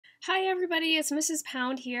Hi everybody, it's Mrs.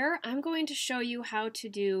 Pound here. I'm going to show you how to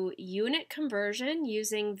do unit conversion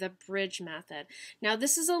using the bridge method. Now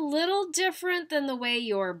this is a little different than the way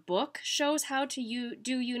your book shows how to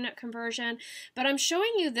do unit conversion, but I'm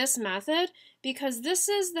showing you this method because this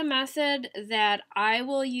is the method that I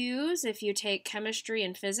will use if you take chemistry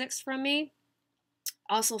and physics from me.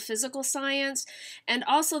 Also physical science, and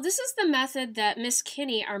also this is the method that Miss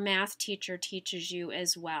Kinney, our math teacher, teaches you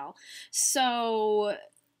as well. So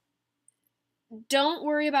don't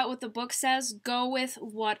worry about what the book says. Go with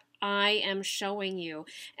what I am showing you.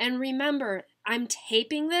 And remember, I'm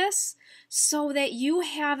taping this so that you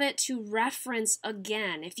have it to reference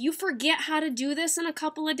again. If you forget how to do this in a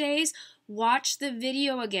couple of days, watch the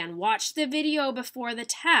video again. Watch the video before the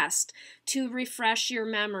test to refresh your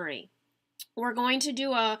memory. We're going to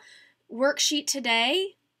do a worksheet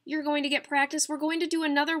today. You're going to get practice. We're going to do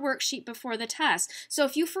another worksheet before the test. So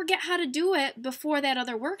if you forget how to do it before that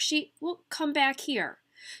other worksheet, we'll come back here.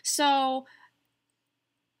 So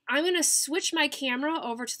I'm going to switch my camera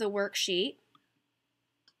over to the worksheet.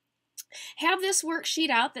 Have this worksheet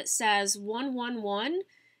out that says 111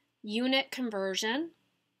 Unit Conversion.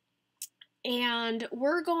 And I'm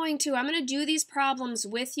going to do these problems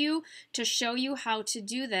with you to show you how to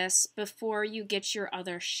do this before you get your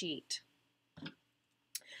other sheet.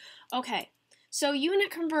 Okay, so unit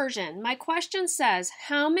conversion. My question says,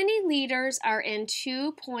 how many liters are in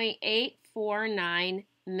 2.849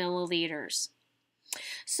 milliliters?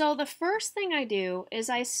 So the first thing I do is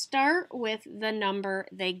I start with the number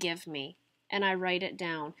they give me, and I write it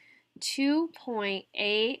down.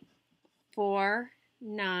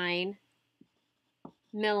 2.849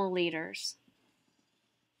 milliliters.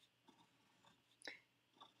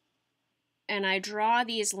 And I draw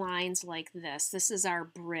these lines like this. This is our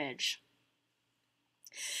bridge.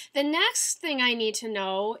 The next thing I need to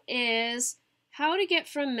know is how to get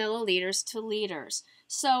from milliliters to liters.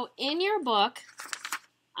 So in your book,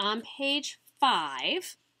 on page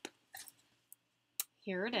 5,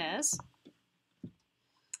 here it is,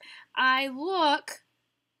 I look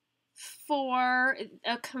for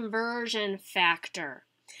a conversion factor.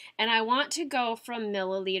 And I want to go from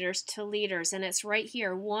milliliters to liters, and it's right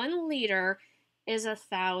here. 1 liter is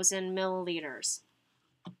 1,000 milliliters.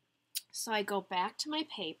 So I go back to my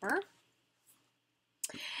paper.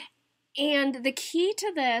 And the key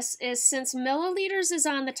to this is, since milliliters is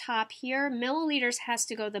on the top here, milliliters has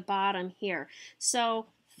to go the bottom here. So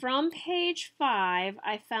from page 5,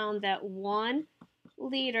 I found that 1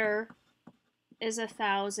 liter is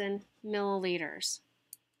 1,000 milliliters.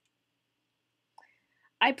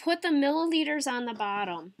 I put the milliliters on the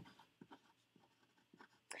bottom.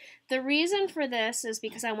 The reason for this is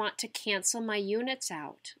because I want to cancel my units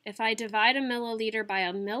out. If I divide a milliliter by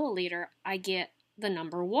a milliliter, I get the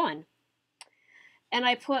number 1. And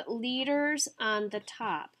I put liters on the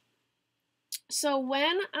top. So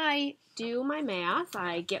when I do my math,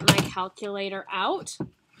 I get my calculator out.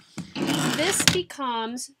 This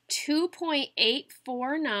becomes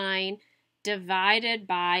 2.849 divided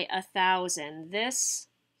by 1,000. This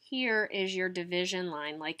here is your division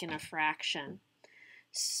line, like in a fraction.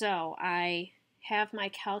 So I have my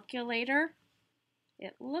calculator.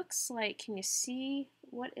 It looks like, can you see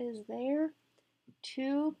what is there?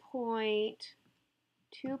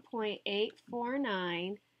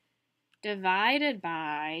 2.849 divided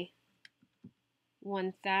by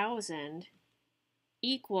 1,000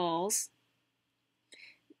 equals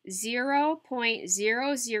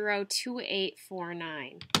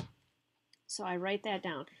 0.002849. So I write that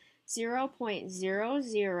down.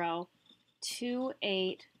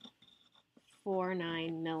 0.002849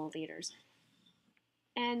 milliliters.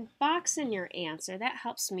 And box in your answer. That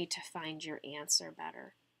helps me to find your answer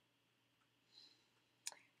better.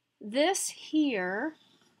 This here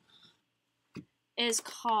is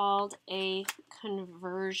called a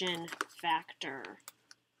conversion factor.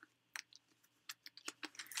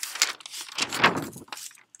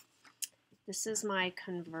 This is my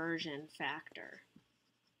conversion factor.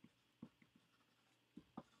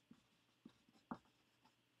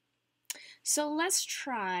 So let's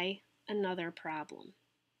try another problem.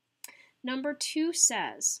 Number 2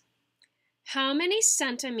 says, how many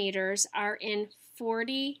centimeters are in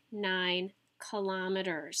 49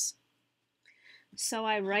 kilometers? So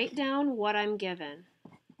I write down what I'm given.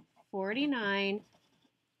 49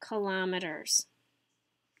 kilometers.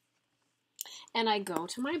 And I go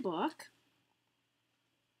to my book.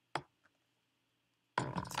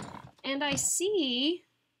 And I see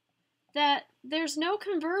that there's no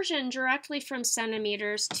conversion directly from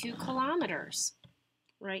centimeters to kilometers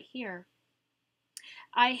right here.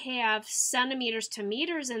 I have centimeters to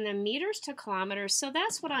meters and then meters to kilometers, so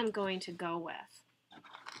that's what I'm going to go with.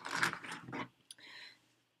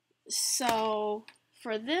 So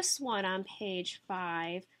for this one on page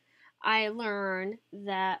 5, I learned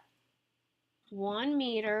that 1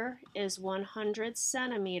 meter is 100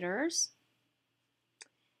 centimeters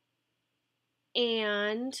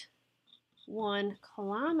and 1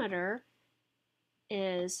 kilometer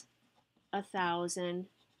is 1,000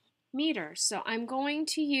 meters. So I'm going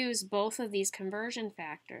to use both of these conversion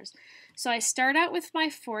factors. So I start out with my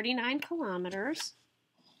 49 kilometers.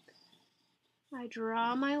 I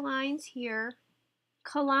draw my lines here.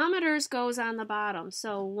 Kilometers goes on the bottom.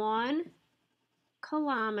 So 1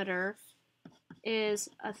 kilometer is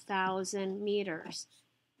 1,000 meters.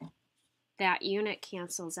 That unit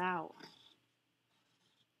cancels out.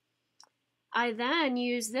 I then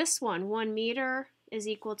use this one. 1 meter is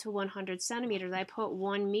equal to 100 centimeters. I put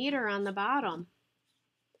 1 meter on the bottom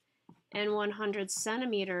and 100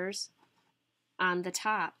 centimeters on the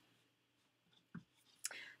top.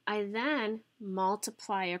 I then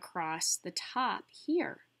multiply across the top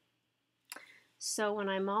here. So when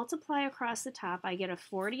I multiply across the top, I get a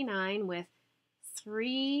 49 with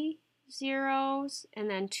 3 zeros and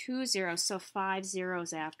then 2 zeros, so 5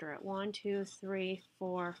 zeros after it. 1, 2, 3,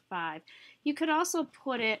 4, 5. You could also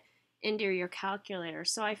put it into your calculator.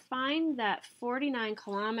 So I find that 49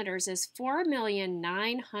 kilometers is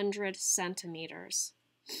 4,900,000 centimeters.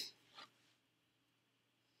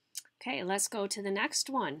 Okay, let's go to the next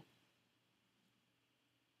one.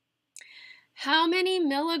 How many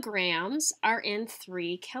milligrams are in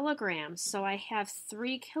 3 kilograms? So I have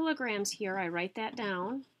 3 kilograms here. I write that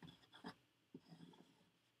down.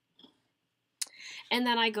 And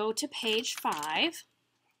then I go to page 5.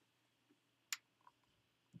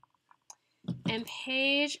 And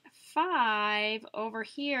page 5 over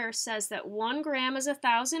here says that 1 gram is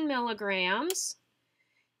 1,000 milligrams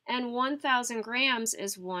and 1,000 grams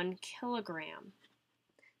is 1 kilogram.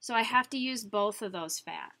 So I have to use both of those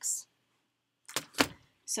facts.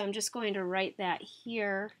 So I'm just going to write that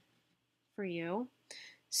here for you.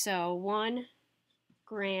 So 1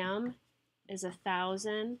 gram is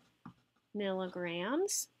 1,000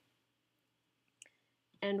 milligrams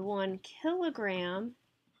and 1 kilogram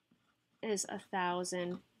is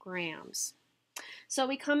 1,000 grams. So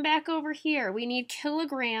we come back over here. We need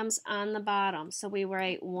kilograms on the bottom. So we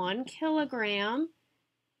write 1 kilogram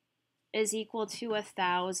is equal to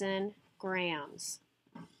 1,000 grams.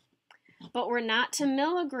 But we're not to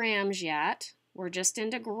milligrams yet. We're just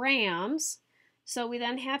into grams. So we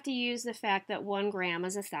then have to use the fact that 1 gram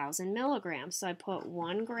is 1,000 milligrams. So I put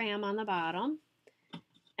 1 gram on the bottom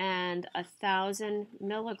and 1,000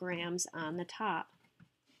 milligrams on the top.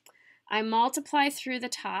 I multiply through the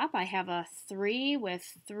top. I have a 3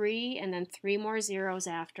 with 3 and then 3 more zeros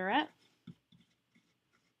after it.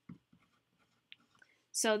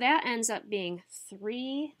 So that ends up being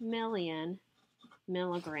 3 million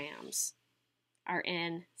milligrams are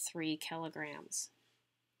in 3 kilograms.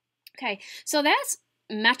 Okay, so that's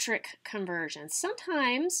metric conversion.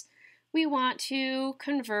 Sometimes we want to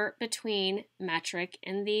convert between metric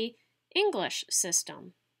and the English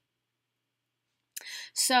system.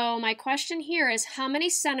 So my question here is, how many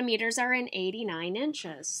centimeters are in 89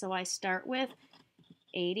 inches? So I start with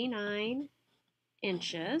 89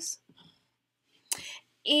 inches.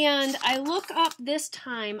 And I look up this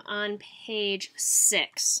time on page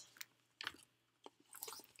 6.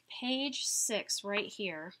 Page 6 right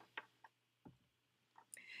here.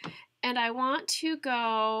 And I want to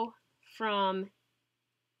go from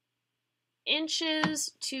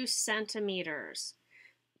inches to centimeters.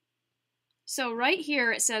 So right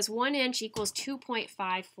here it says 1 inch equals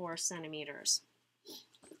 2.54 centimeters.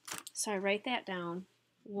 So I write that down.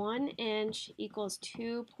 1 inch equals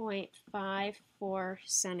 2.54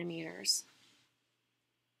 centimeters.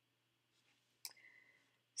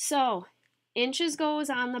 So inches goes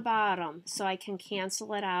on the bottom, so I can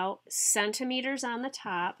cancel it out. Centimeters on the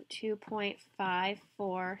top,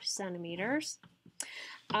 2.54 centimeters.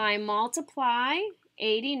 I multiply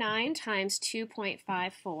 89 times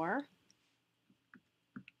 2.54.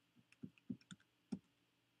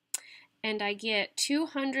 And I get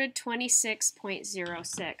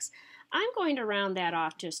 226.06. I'm going to round that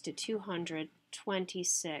off just to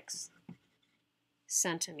 226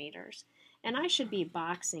 centimeters. And I should be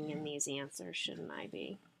boxing in these answers, shouldn't I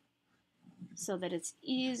be? So that it's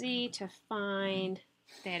easy to find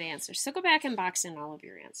that answer. So go back and box in all of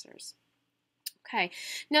your answers. Okay,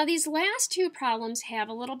 now these last two problems have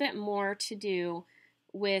a little bit more to do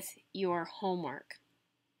with your homework.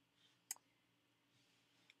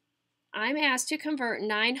 I'm asked to convert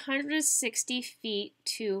 960 feet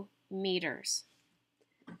to meters.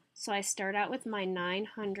 So I start out with my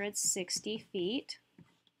 960 feet.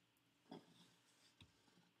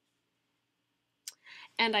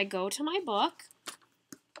 And I go to my book.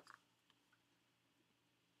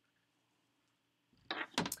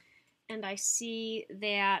 And I see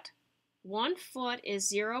that 1 foot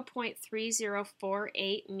is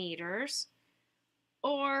 0.3048 meters,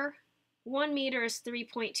 or 1 meter is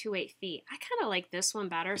 3.28 feet. I kind of like this one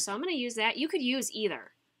better, so I'm going to use that. You could use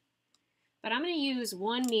either, but I'm going to use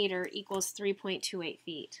 1 meter equals 3.28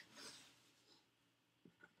 feet.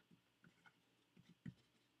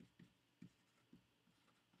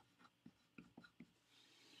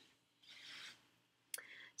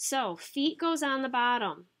 So feet goes on the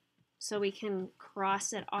bottom, so we can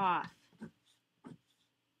cross it off.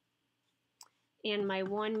 And my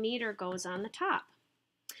 1 meter goes on the top.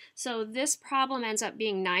 So this problem ends up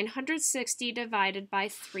being 960 divided by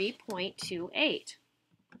 3.28.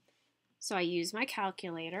 So I use my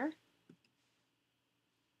calculator.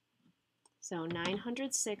 So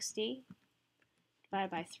 960 divided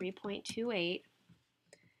by 3.28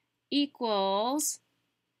 equals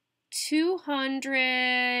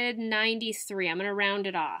 293. I'm going to round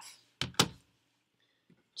it off.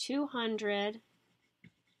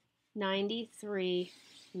 293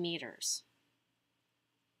 meters.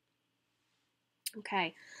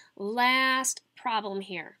 Okay, last problem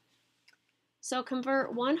here. So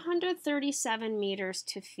convert 137 meters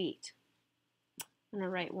to feet. I'm going to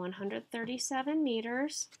write 137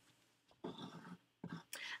 meters.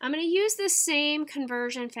 I'm going to use the same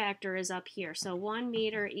conversion factor as up here. So 1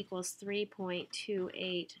 meter equals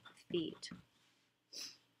 3.28 feet.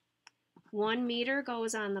 1 meter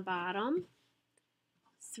goes on the bottom.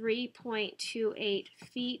 3.28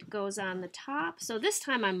 feet goes on the top. So this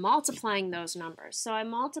time I'm multiplying those numbers. So I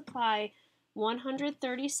multiply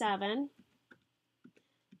 137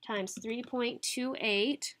 times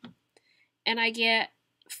 3.28, and I get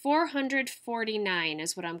 449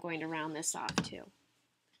 is what I'm going to round this off to.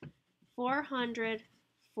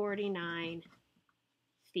 449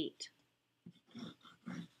 feet.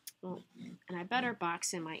 Oh, and I better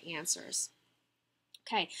box in my answers.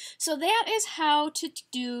 Okay, so that is how to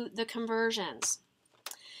do the conversions.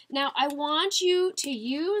 Now, I want you to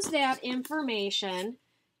use that information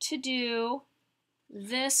to do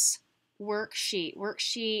this worksheet,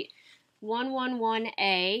 worksheet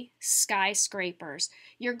 111A, skyscrapers.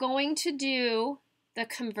 You're going to do the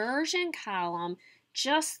conversion column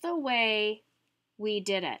just the way we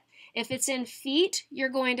did it. If it's in feet, you're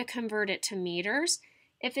going to convert it to meters.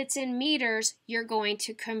 If it's in meters, you're going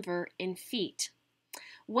to convert in feet.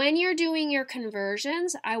 When you're doing your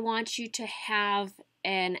conversions, I want you to have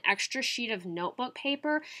an extra sheet of notebook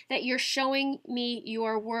paper that you're showing me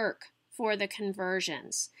your work for the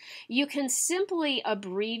conversions. You can simply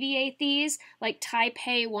abbreviate these, like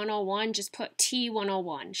Taipei 101, just put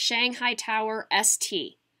T101, Shanghai Tower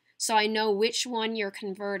ST, so I know which one you're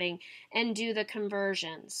converting, and do the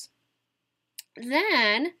conversions.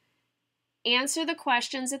 Then answer the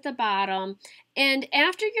questions at the bottom, and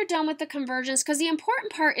after you're done with the conversions, because the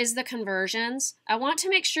important part is the conversions, I want to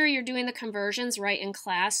make sure you're doing the conversions right in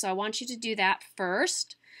class, so I want you to do that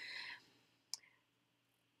first.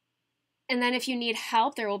 And then if you need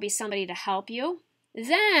help, there will be somebody to help you.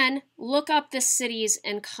 Then look up the cities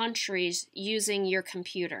and countries using your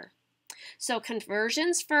computer. So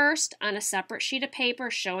conversions first on a separate sheet of paper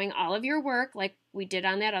showing all of your work like we did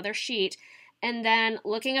on that other sheet, and then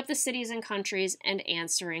looking up the cities and countries and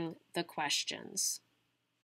answering the questions.